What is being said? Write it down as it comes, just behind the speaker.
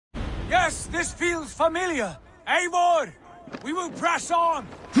Yes, this feels familiar. Eivor, we will press on.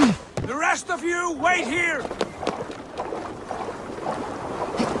 The rest of you, wait here.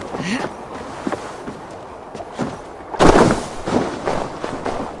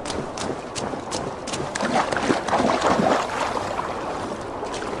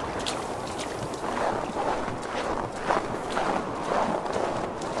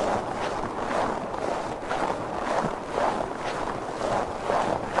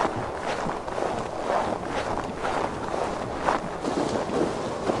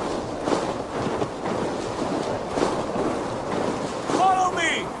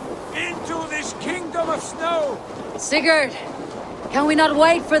 Sigurd, can we not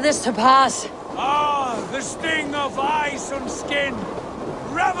wait for this to pass? Ah, the sting of ice on skin.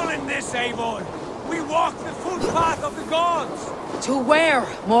 Revel in this, Eivor. We walk the footpath of the gods. To where?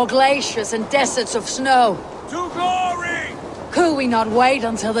 More glaciers and deserts of snow. To glory! Could we not wait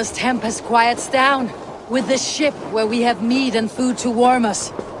until this tempest quiets down? With this ship where we have meat and food to warm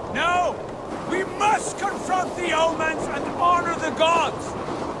us? No! We must confront the omens and honor the gods!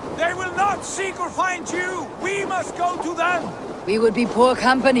 They will not seek or find you! We must go to them! We would be poor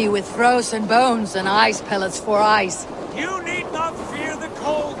company with frozen bones and ice pellets for eyes. You need not fear the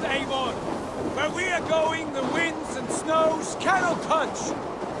cold, Eivor. Where we are going, the winds and snows cannot touch.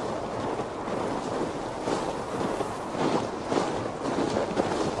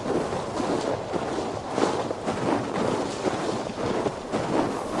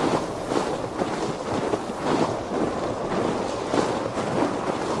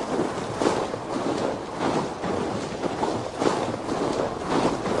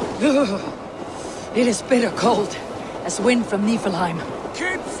 It is bitter cold, as wind from Niflheim.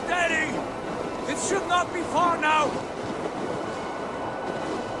 Keep steady! It should not be far now!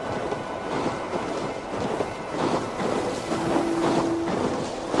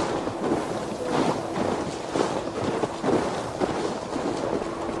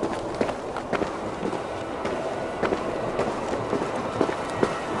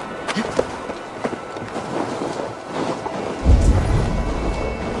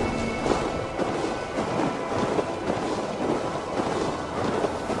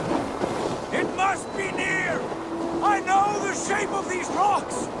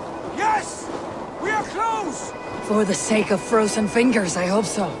 For the sake of frozen fingers, I hope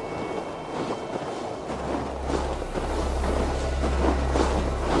so.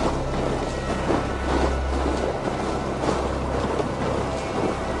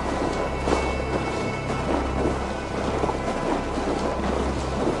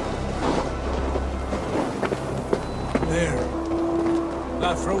 There.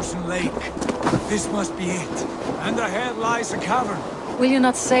 That frozen lake. This must be it. And ahead lies a cavern. Will you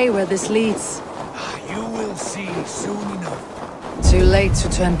not say where this leads? You will see soon enough. Too late to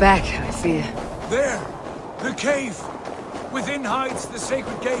turn back, I fear. There! The cave! Within hides the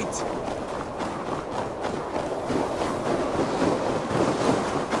sacred gate.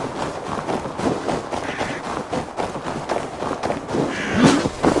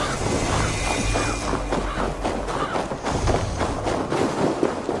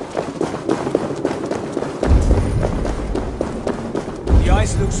 The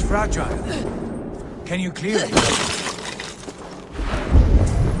ice looks fragile. Can you clear it?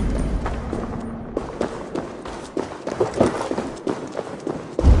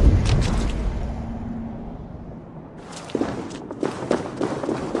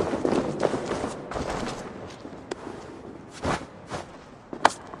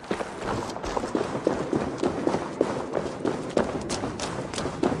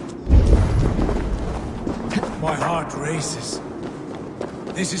 My heart races.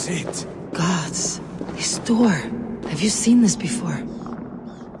 This is it. Gods. His door. Have you seen this before?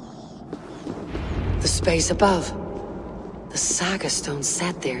 The space above. The Saga Stone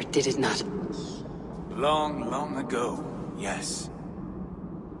sat there, did it not? Long, long ago, yes.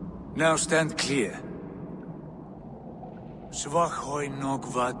 Now stand clear. Svachoi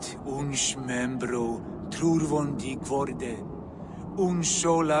nogvat uns membro trurvondi gvorde, uns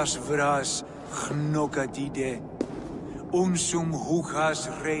solas vras gnokadide, unsum huchas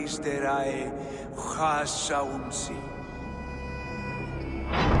reisterae chasaunsi.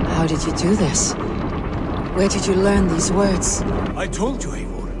 How did you do this? Where did you learn these words? I told you,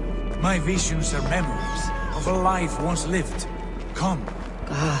 Eivor. My visions are memories of a life once lived. Come.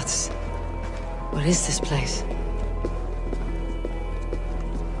 Gods. What is this place?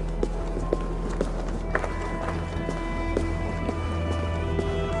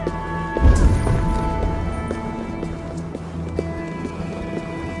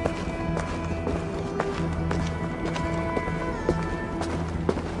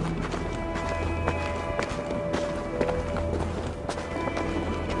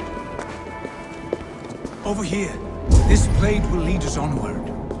 Over here. This blade will lead us onward.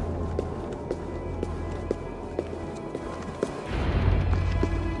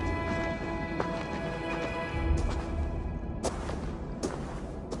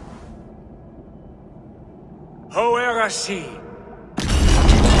 Hoerasi.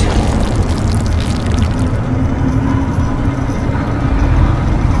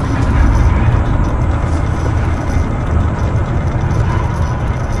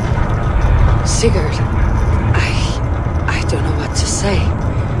 Sigurd, I don't know what to say.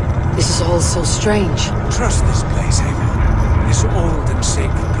 This is all so strange. Trust this place, Eivor. This old and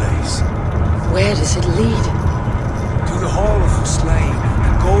sacred place. Where does it lead? To the Hall of the Slain and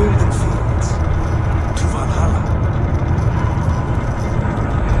the Golden Fields. To Valhalla.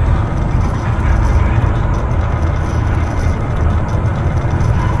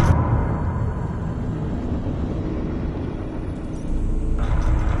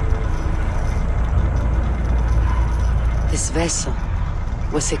 This vessel,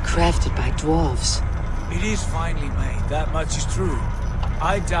 was it crafted by dwarves? It is finely made, that much is true.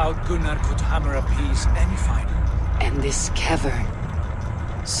 I doubt Gunnar could hammer a piece any finer. And this cavern,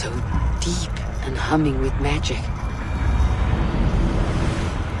 so deep and humming with magic.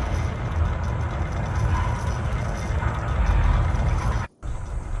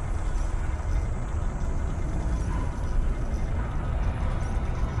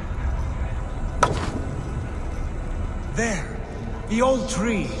 There, the old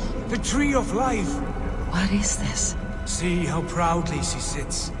tree, the tree of life. What is this? See how proudly she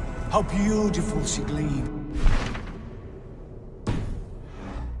sits, how beautiful she gleams.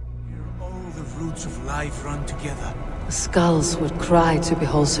 Here all the roots of life run together. The skulls would cry to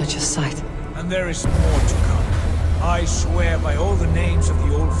behold such a sight. And there is more to come. I swear by all the names of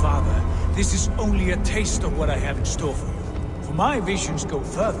the Old Father, this is only a taste of what I have in store for you. For my visions go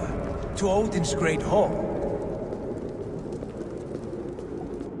further, to Odin's great hall.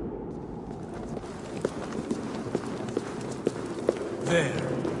 There.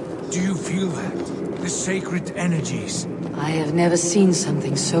 Do you feel that? The sacred energies. I have never seen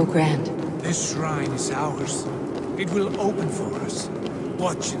something so grand. This shrine is ours. It will open for us.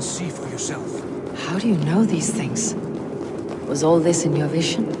 Watch and see for yourself. How do you know these things? Was all this in your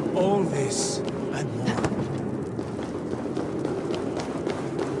vision? All this and more.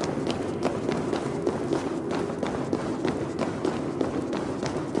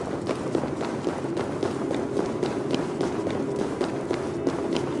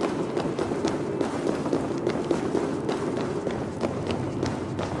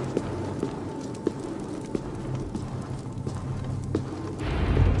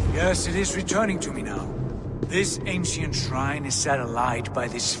 Yes, it is returning to me now. This ancient shrine is set alight by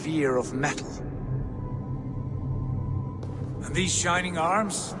this sphere of metal. And these shining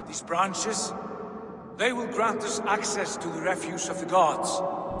arms, these branches, they will grant us access to the refuse of the gods,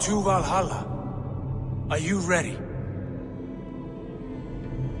 to Valhalla. Are you ready?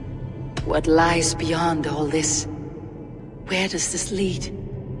 What lies beyond all this? Where does this lead?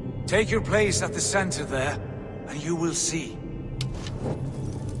 Take your place at the center there, and you will see.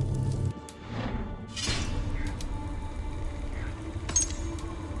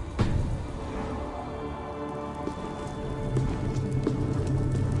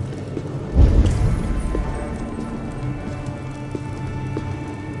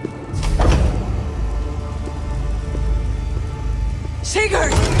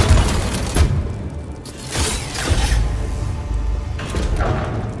 Sigurd!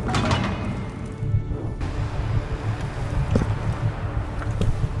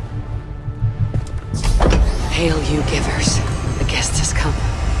 Hail, you givers. The guest has come.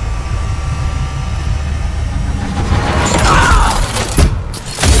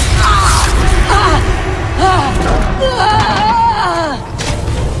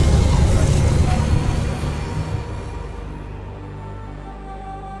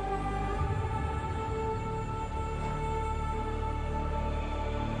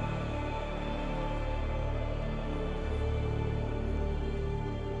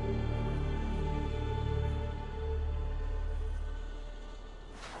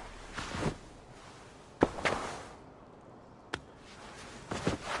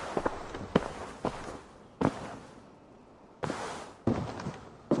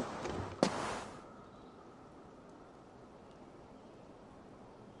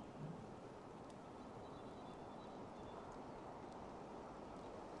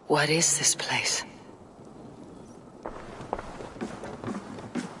 What is this place?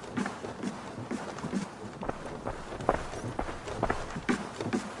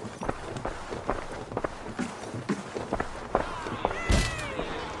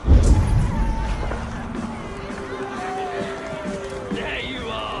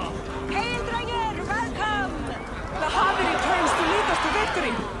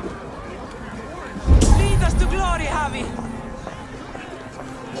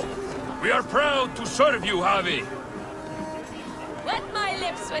 are proud to serve you, Javi. Wet my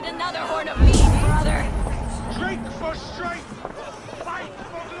lips with another horn of mead, brother. Drink for strength! Fight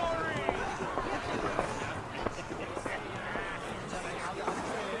for glory!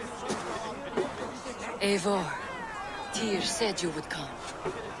 Eivor, Tyr said you would come.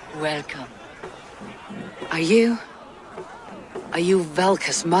 Welcome. Are you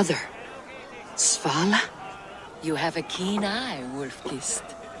Valka's mother? Svala? You have a keen eye, Wolf-Kissed.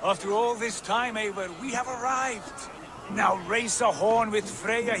 After all this time, Eivor, we have arrived. Now raise a horn with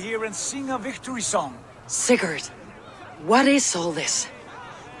Freya here and sing a victory song. Sigurd, what is all this?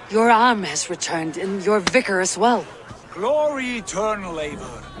 Your arm has returned, and your vicar as well. Glory eternal,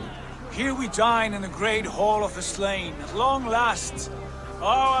 Eivor. Here we dine in the great hall of the slain, at long last.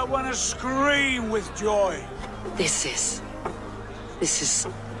 Oh, I want to scream with joy. This is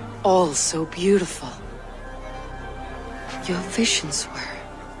all so beautiful. Your visions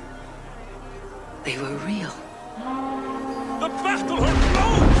they were real. The battle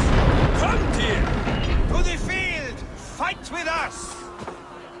blows! Come, Tyr! To the field! Fight with us!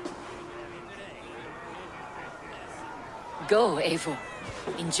 Go, Eivor.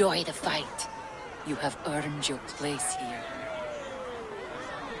 Enjoy the fight. You have earned your place here.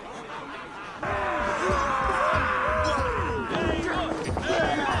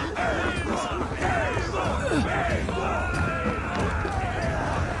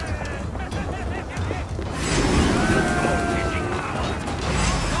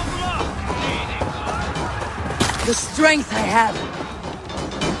 The strength I have.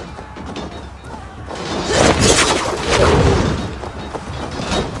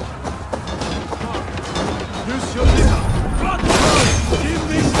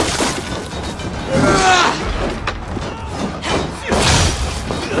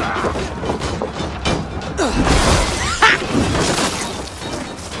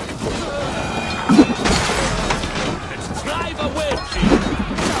 Let's drive a wedge!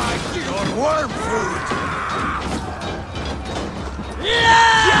 Your worm food!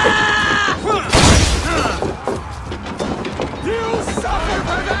 You suffer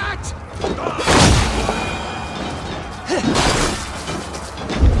for that!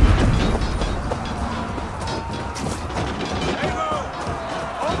 Eivor!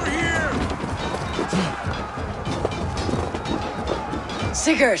 Over here!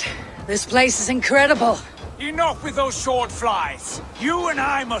 Sigurd, this place is incredible. Enough with those short flies. You and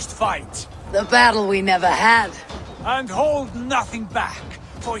I must fight. The battle we never had. And hold nothing back,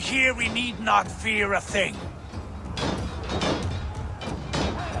 for here we need not fear a thing.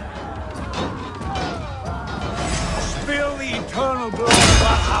 Spill the eternal blood of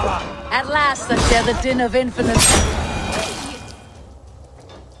Valhalla. At last I share the din of infinite...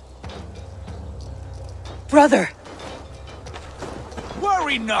 Brother!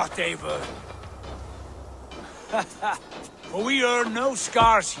 Worry not, Eivor. For we earn no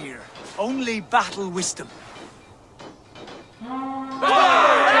scars here, only battle wisdom. The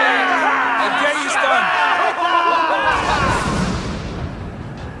day is done!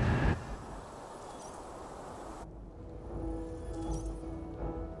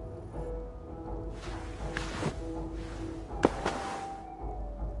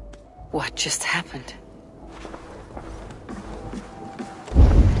 What just happened?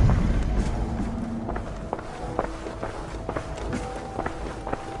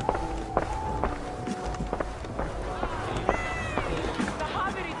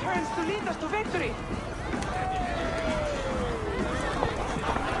 Lead us to victory!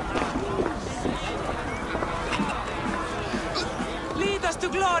 Lead us to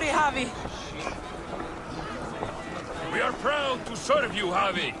glory, Javi! We are proud to serve you,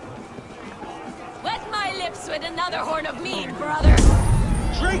 Javi. Wet my lips with another horn of mead, brother.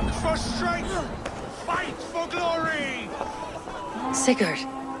 Drink for strength! Fight for glory! Sigurd,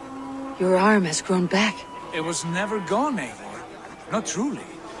 your arm has grown back. It was never gone, Eivor. Not truly.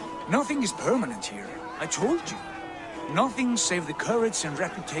 Nothing is permanent here. I told you. Nothing save the courage and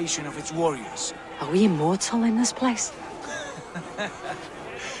reputation of its warriors. Are we immortal in this place?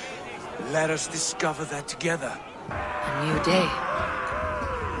 Let us discover that together. A new day.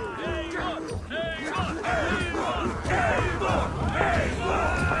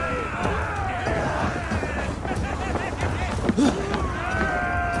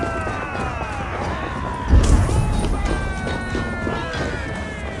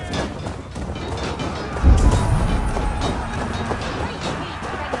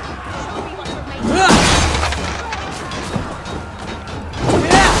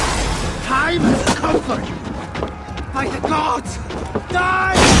 Time has come for you! By the gods!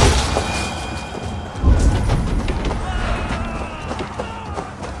 Die!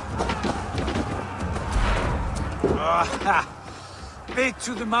 Ah, bit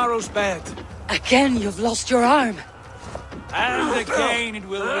to the marrow's bed. Again, you've lost your arm. And again it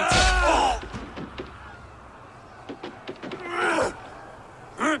will return.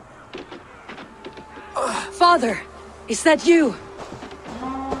 Father, is that you?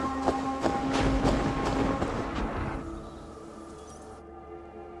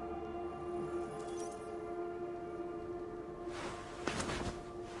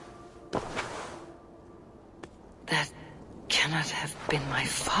 That cannot have been my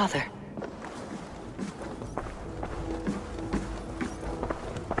father.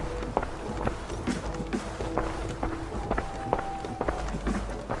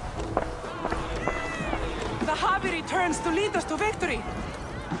 Returns to lead us to victory!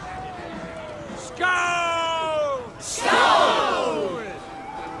 Scout! Scout!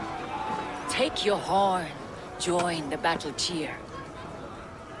 Take your horn. Join the battle cheer.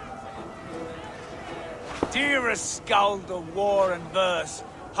 Dearest Skald of war and verse,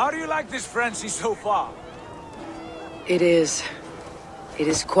 how do you like this frenzy so far? It is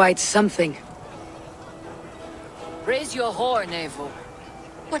quite something. Raise your horn, Eivor.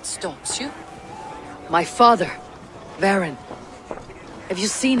 What stops you? My father, Baron. Have you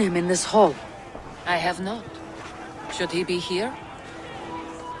seen him in this hall? I have not. Should he be here?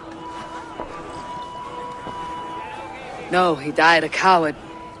 No, he died a coward.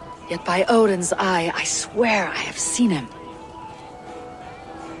 Yet by Odin's eye, I swear I have seen him.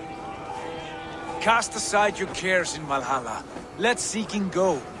 Cast aside your cares in Valhalla. Let seeking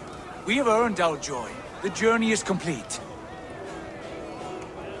go. We have earned our joy. The journey is complete.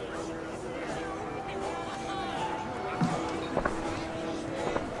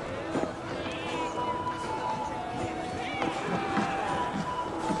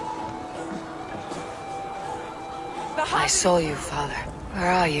 I saw you, Father.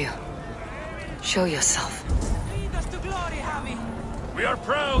 Where are you? Show yourself. Lead us to glory, Javi! We are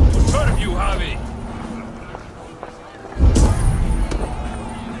proud to serve you, Javi.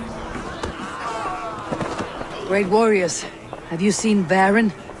 Great warriors. Have you seen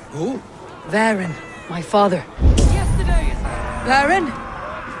Baron? Who? Baron, my father. Yesterday! Baron?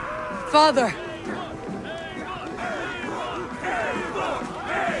 Father!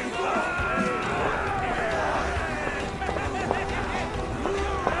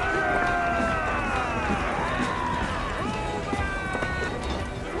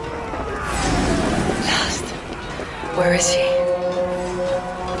 Lost. Where is he?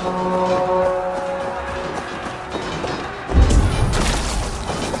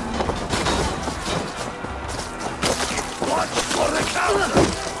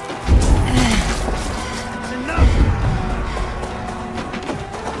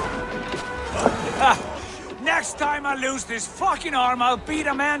 Next time I lose this fucking arm, I'll beat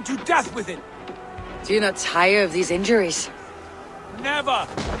a man to death with it. Do you not tire of these injuries? Never!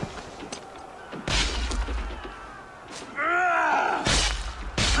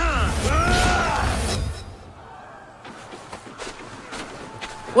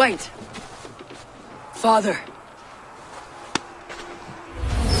 Wait! Father!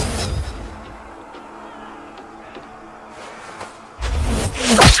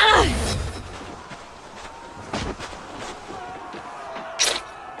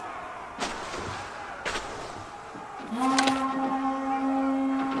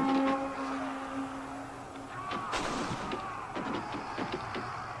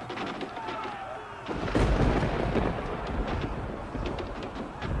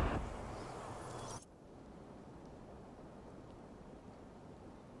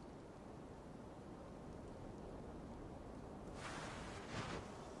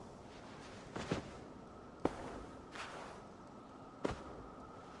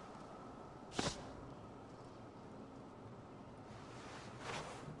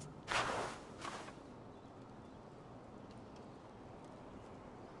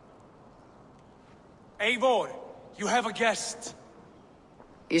 Eivor, you have a guest.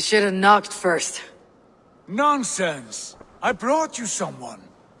 You should have knocked first. Nonsense! I brought you someone.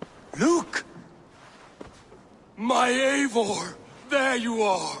 Look! My Eivor! There you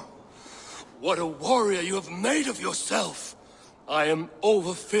are! What a warrior you have made of yourself! I am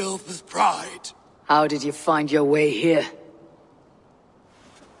overfilled with pride. How did you find your way here?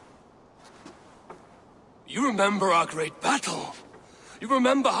 You remember our great battle? You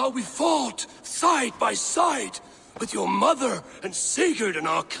remember how we fought, side by side, with your mother and Sigurd and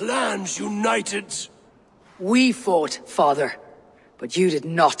our clans united? We fought, Father. But you did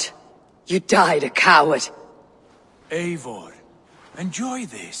not. You died a coward. Eivor, enjoy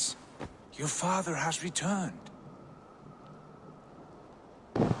this. Your father has returned.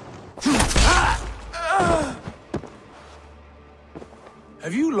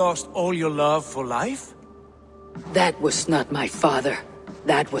 Have you lost all your love for life? That was not my father.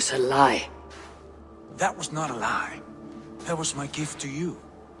 That was a lie. That was not a lie. That was my gift to you.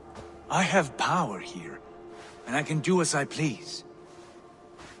 I have power here, and I can do as I please.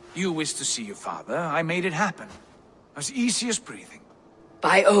 You wished to see your father, I made it happen. As easy as breathing.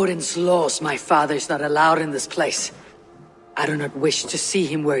 By Odin's laws, my father is not allowed in this place. I do not wish to see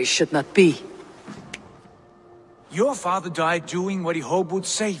him where he should not be. Your father died doing what he hoped would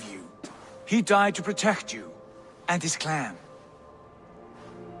save you. He died to protect you, and his clan.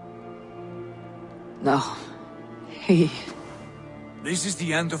 No, he... This is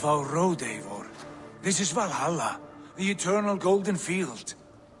the end of our road, Eivor. This is Valhalla, the eternal golden field.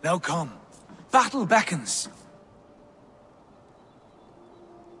 Now come, battle beckons.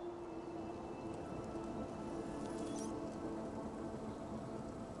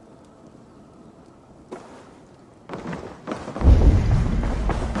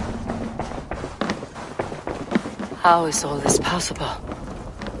 How is all this possible?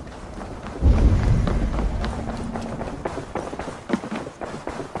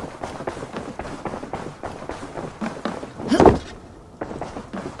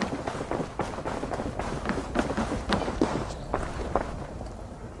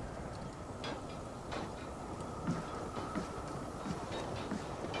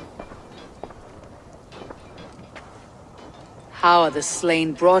 How are the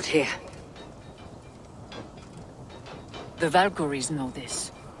slain brought here? The Valkyries know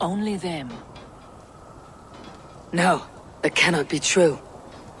this. Only them. No, that cannot be true.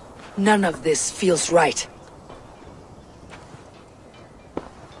 None of this feels right.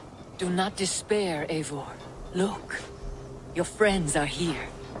 Do not despair, Eivor. Look. Your friends are here.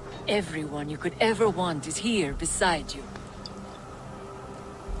 Everyone you could ever want is here beside you.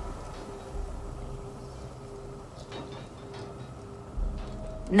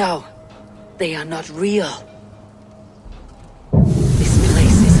 No, they are not real. This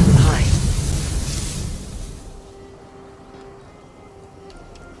place is a lie.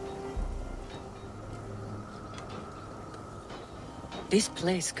 This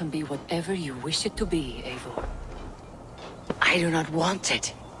place can be whatever you wish it to be, Eivor. I do not want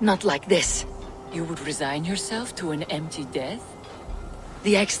it. Not like this. You would resign yourself to an empty death?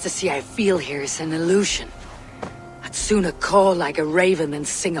 The ecstasy I feel here is an illusion. I'd sooner call like a raven than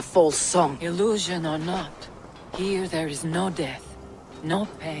sing a false song. Illusion or not, here there is no death, no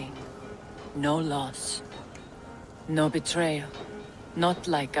pain, no loss, no betrayal, not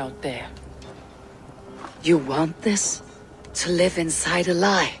like out there. You want this? To live inside a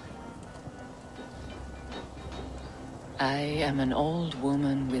lie? I am an old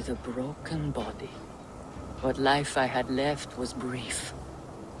woman with a broken body. What life I had left was brief,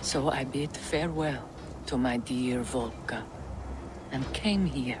 so I bid farewell to my dear Volka, and came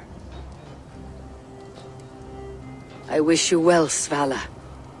here. I wish you well, Svala,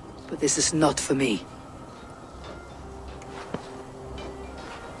 but this is not for me.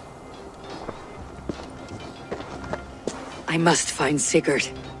 I must find Sigurd.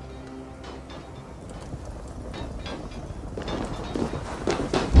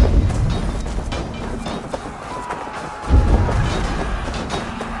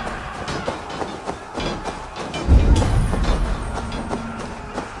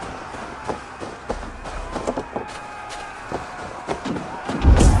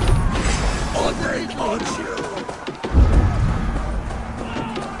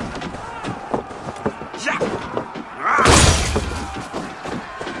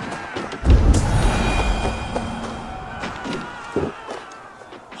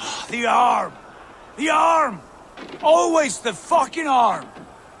 The arm! The arm! Always the fucking arm!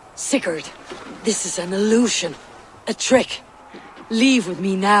 Sigurd, this is an illusion. A trick. Leave with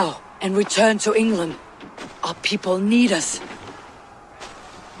me now and return to England. Our people need us.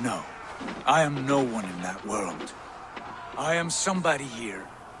 No, I am no one in that world. I am somebody here.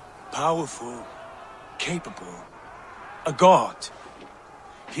 Powerful, capable, a god.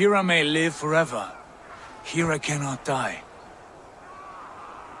 Here I may live forever. Here I cannot die.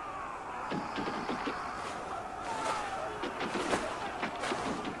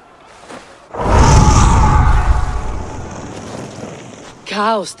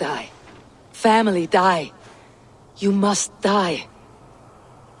 Cows die. Family die. You must die.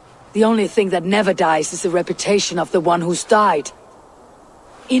 The only thing that never dies is the reputation of the one who's died.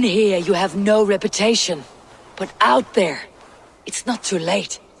 In here you have no reputation. But out there, it's not too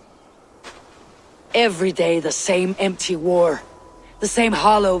late. Every day the same empty war. The same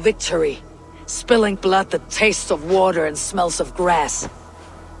hollow victory. Spilling blood that tastes of water and smells of grass.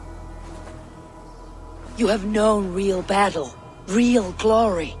 You have known real battle. Real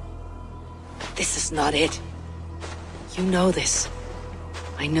glory. But this is not it. You know this.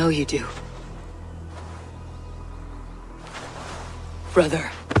 I know you do.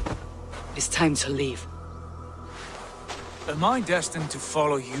 Brother, it's time to leave. Am I destined to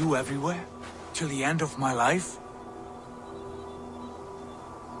follow you everywhere? Till the end of my life?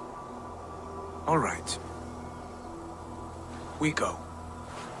 All right. We go.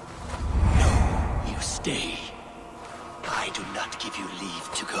 No, you stay. I do not give you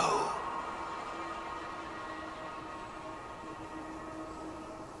leave to go.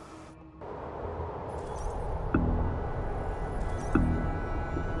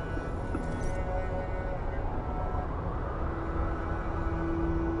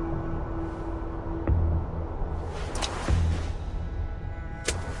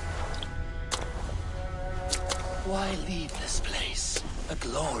 Why leave this place? A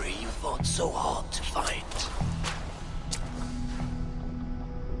glory you fought so hard to find.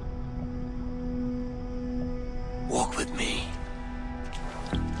 Walk with me.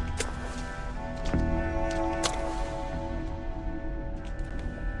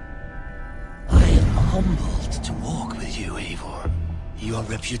 I am humbled to walk with you, Eivor. Your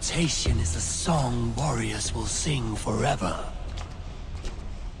reputation is a song warriors will sing forever.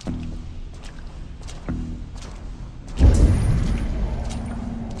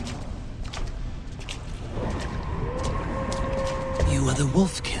 You are the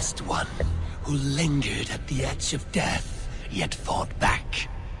wolf-kissed one, who lingered at the edge of death, yet fought back.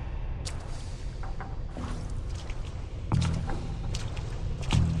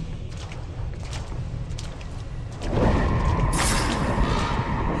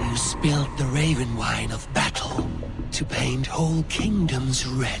 You spilled the raven wine of battle to paint whole kingdoms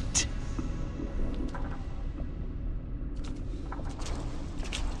red.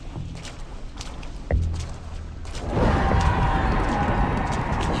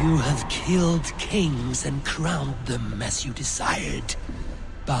 You have killed kings and crowned them as you desired,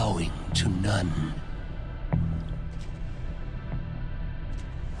 bowing to none.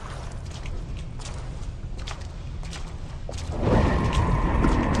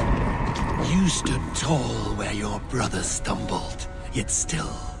 You stood tall where your brother stumbled, yet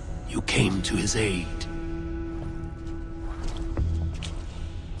still you came to his aid.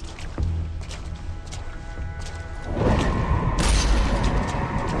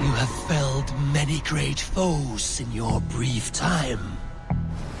 You have felled many great foes in your brief time.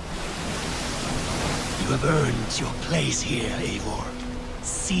 You have earned your place here, Eivor.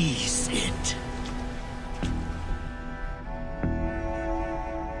 Seize it.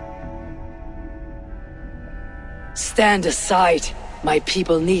 Stand aside. My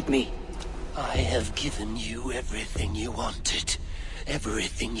people need me. I have given you everything you wanted,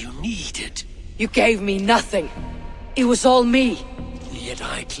 everything you needed. You gave me nothing. It was all me. Yet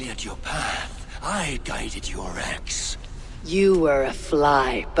I cleared your path. I guided your axe. You were a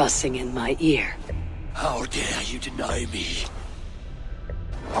fly buzzing in my ear. How dare you deny me?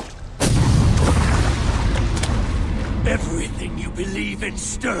 Everything you believe in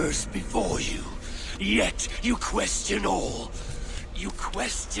stirs before you. Yet you question all. You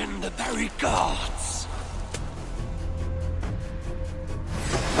question the very gods.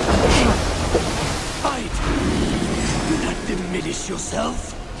 Fight! Do not diminish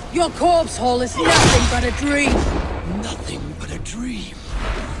yourself. Your corpse hole is nothing but a dream. Nothing but a dream.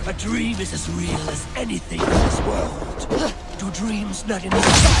 A dream is as real as anything in this world. Do dreams not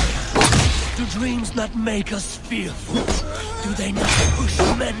inspire? Do dreams not make us fearful? Do they not push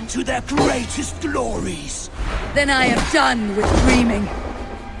men to their greatest glories? Then I am done with dreaming.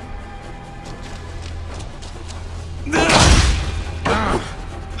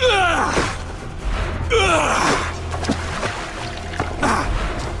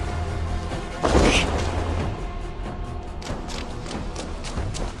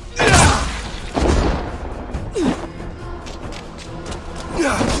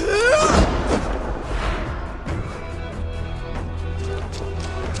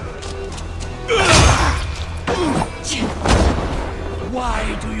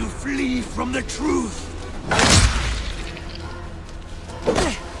 Why do you flee from the truth?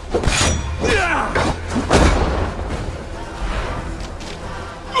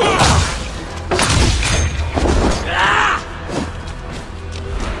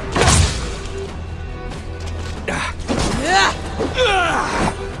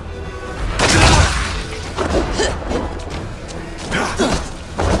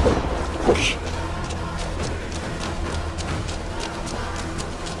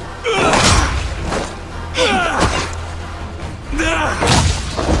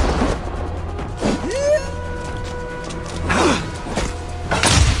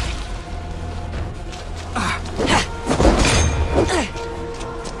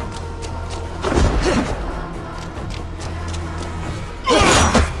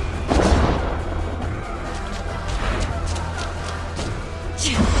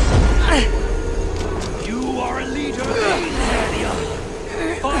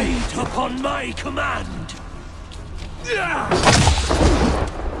 Fight upon my command!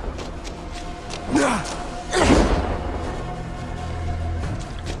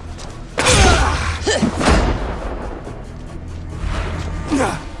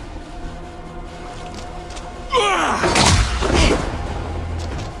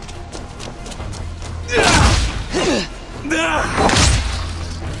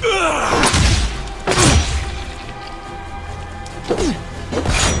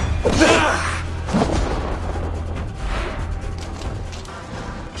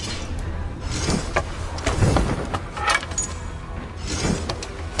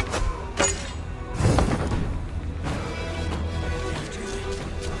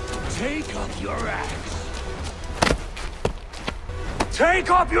 Take up your axe!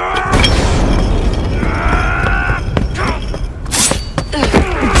 Take up your axe!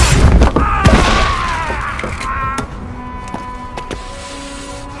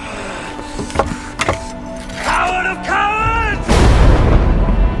 Coward of cowards!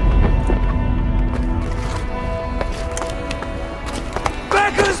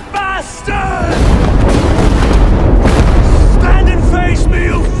 Beggar's bastard! Stand and face me,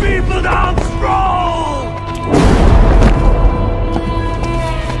 you feeble-armed thrall!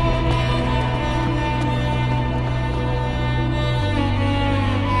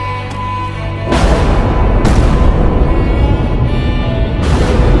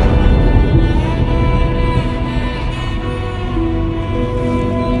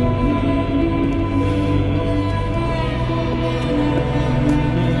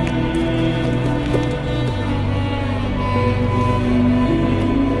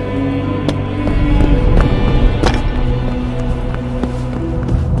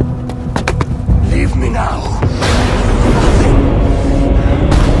 Leave me now. Nothing.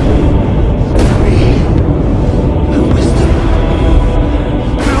 Me. Wisdom.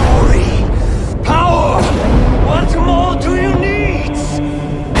 Glory. Power. What more do you need?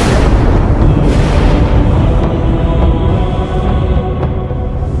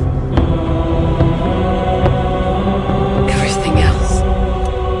 Everything else.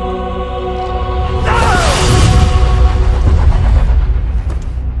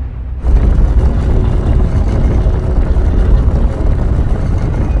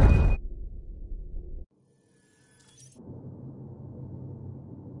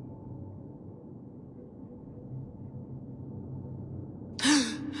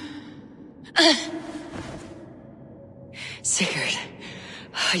 Sigurd,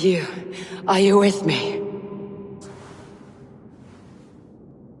 are you with me?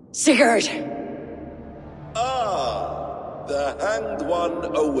 Sigurd! Ah, the Hanged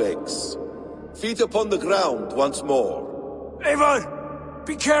One awakes. Feet upon the ground once more. Eivor!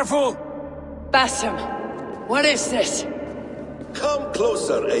 Be careful! Basim, what is this? Come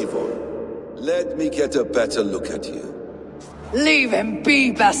closer, Eivor. Let me get a better look at you. Leave him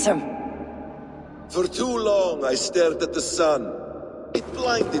be, Basim! For too long I stared at the sun. It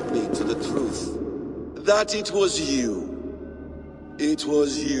blinded me to the truth. That it was you. It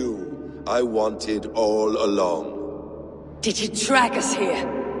was you I wanted all along. Did you drag us here?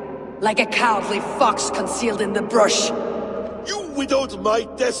 Like a cowardly fox concealed in the brush? You widowed my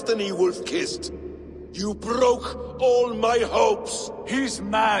destiny, wolf-kissed. You broke all my hopes. He's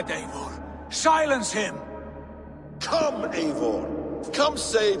mad, Eivor. Silence him! Come, Eivor. Come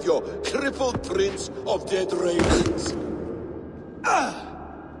save your crippled prince of dead ravens.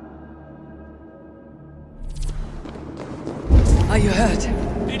 Are you hurt?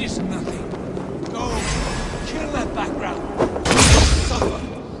 It is nothing. Go! Kill that background! Suffer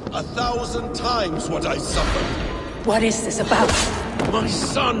 1,000 times what I suffered. What is this about? My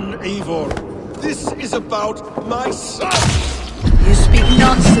son, Eivor. This is about my son! You speak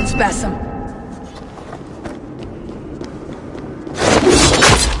nonsense, Basim.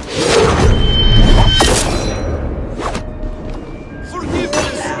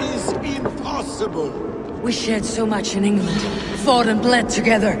 Forgiveness is impossible. We shared so much in England, fought and bled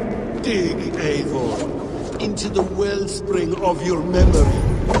together. Dig, Eivor, into the wellspring of your memory.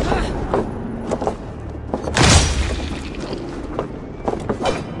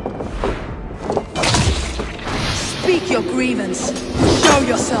 Speak your grievance. Show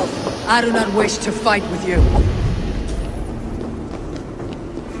yourself. I do not wish to fight with you.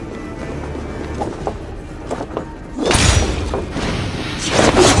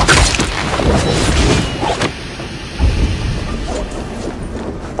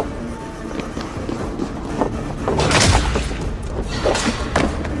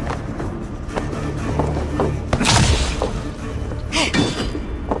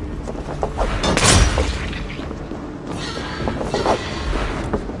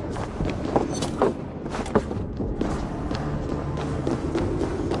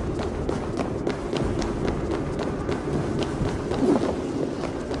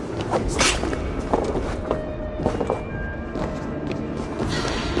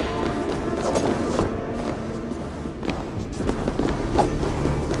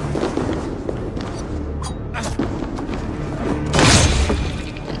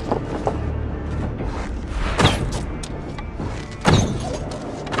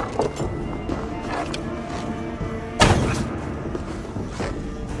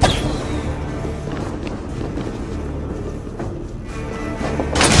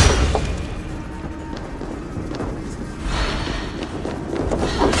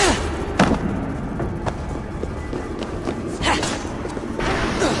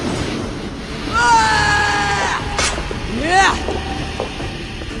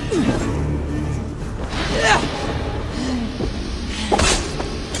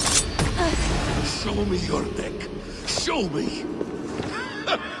 Show me your neck. Show me.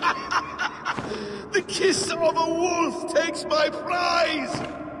 The kiss of a wolf takes my prize.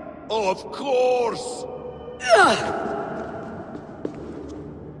 Of course.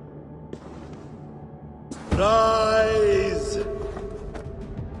 Rise.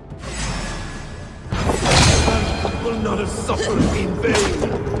 Man will not have suffered in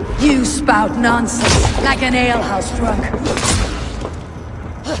vain. You spout nonsense like an alehouse drunk.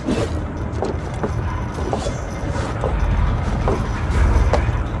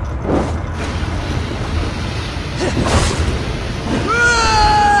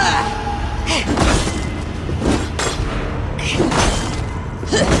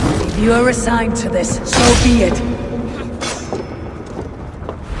 If you are assigned to this, so be it.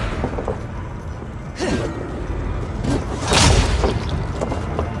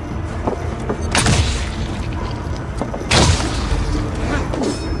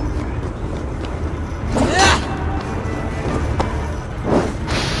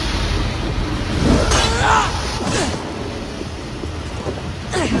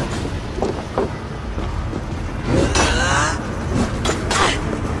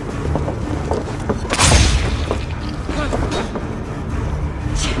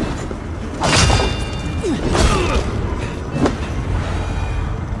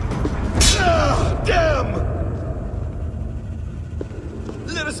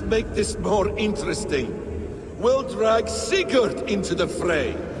 Make this more interesting. We'll drag Sigurd into the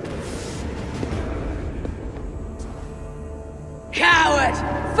fray. Coward!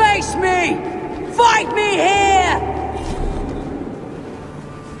 Face me! Fight me here!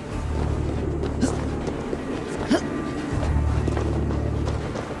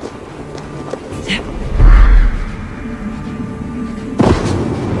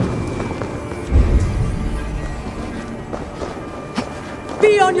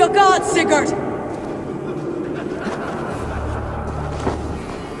 Be on your guard, Sigurd!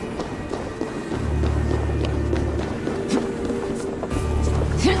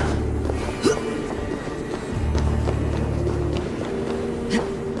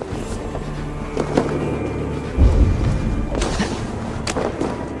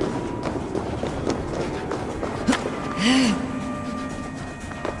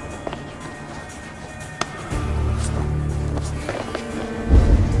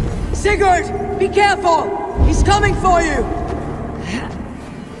 Sigurd! Be careful! He's coming for you!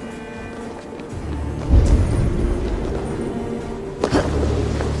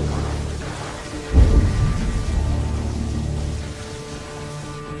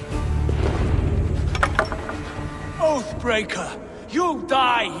 Oathbreaker! You'll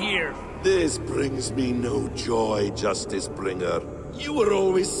die here! This brings me no joy, Justice Bringer. You were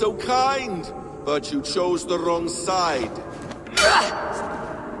always so kind, but you chose the wrong side.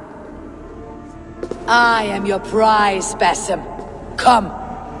 I am your prize, Basim. Come.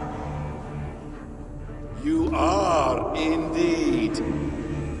 You are indeed.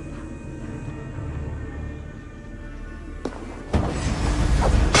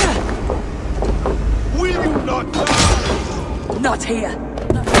 Will you not die? Not here.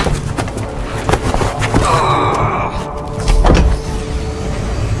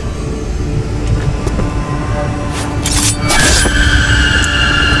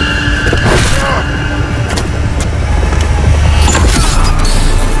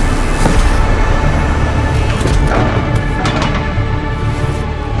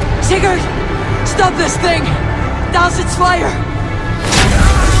 Sigurd! Stop this thing! Douse its fire!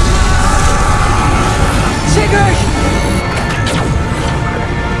 Sigurd!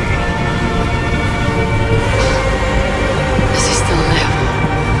 Does he still live?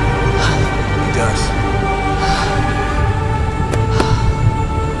 He does.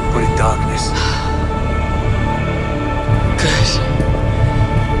 But in darkness. Good.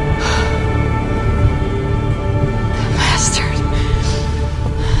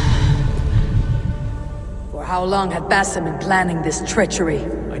 How long had Basim been planning this treachery?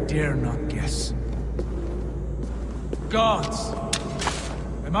 I dare not guess. Gods!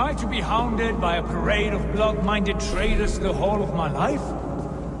 Am I to be hounded by a parade of blood-minded traitors the whole of my life?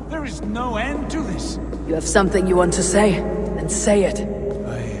 There is no end to this. You have something you want to say? Then say it.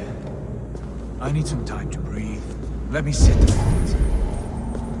 I need some time to breathe. Let me sit a minute.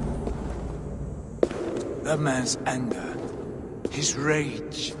 That man's anger, his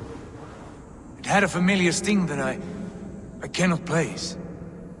rage. It had a familiar sting that I cannot place.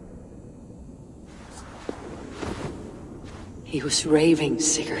 He was raving,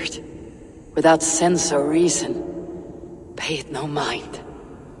 Sigurd. Without sense or reason. Pay it no mind.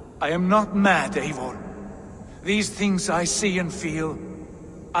 I am not mad, Eivor. These things I see and feel,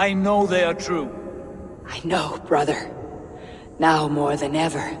 I know they are true. I know, brother. Now more than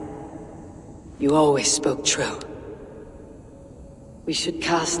ever. You always spoke true. We should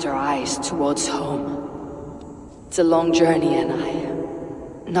cast our eyes towards home. It's a long journey and I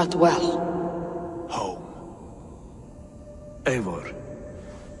am not well. Home. Eivor.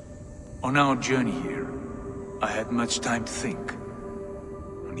 On our journey here, I had much time to think.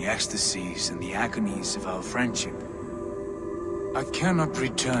 On the ecstasies and the agonies of our friendship. I cannot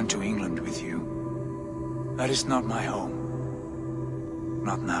return to England with you. That is not my home.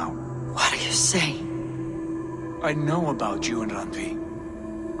 Not now. What are you saying? I know about you and Randvi.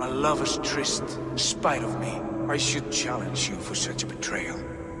 A lover's tryst, in spite of me. I should challenge you for such a betrayal.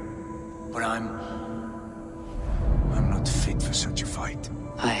 But I'm not fit for such a fight.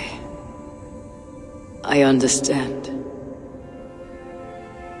 I understand.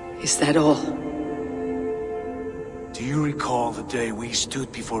 Is that all? Do you recall the day we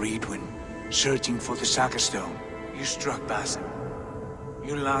stood before Edwin, searching for the Saga Stone? You struck Basim.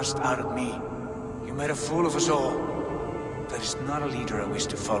 You lashed out at me. You made a fool of us all. That is not a leader I wish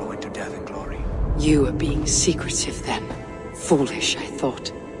to follow into death and glory. You are being secretive then. Foolish, I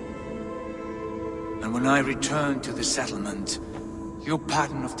thought. And when I returned to the settlement, your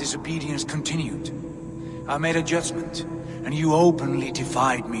pattern of disobedience continued. I made a judgment, and you openly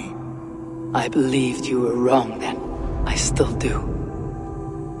defied me. I believed you were wrong then. I still do.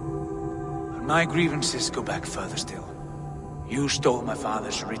 And my grievances go back further still. You stole my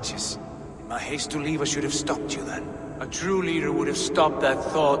father's riches. In my haste to leave, I should have stopped you then. A true leader would have stopped that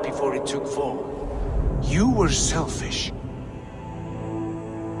thought before it took form. You were selfish.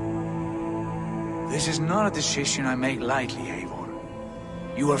 This is not a decision I make lightly, Eivor.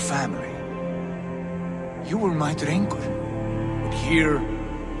 You are family. You were my drengur. But here,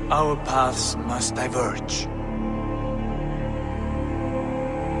 our paths must diverge.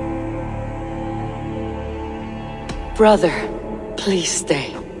 Brother, please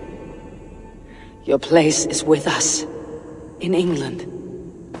stay. Your place is with us, in England.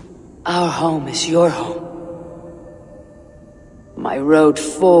 Our home is your home. My road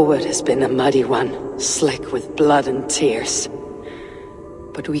forward has been a muddy one, slick with blood and tears.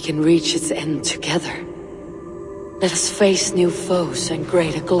 But we can reach its end together. Let us face new foes and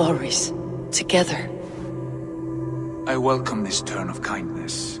greater glories, together. I welcome this turn of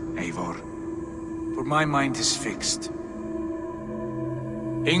kindness, Eivor. For my mind is fixed.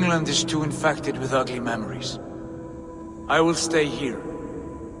 England is too infected with ugly memories. I will stay here,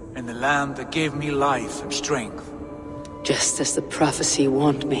 in the land that gave me life and strength. Just as the prophecy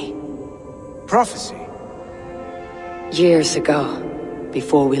warned me. Prophecy? Years ago,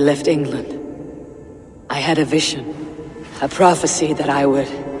 before we left England, I had a vision. A prophecy that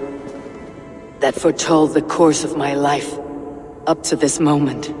foretold the course of my life, up to this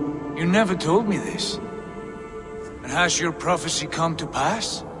moment. You never told me this. And has your prophecy come to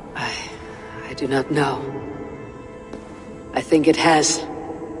pass? I do not know. I think it has.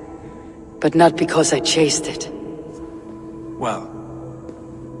 But not because I chased it. Well,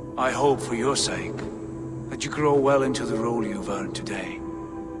 I hope for your sake that you grow well into the role you've earned today.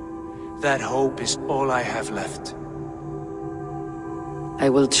 That hope is all I have left. I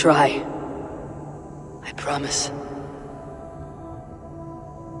will try. I promise.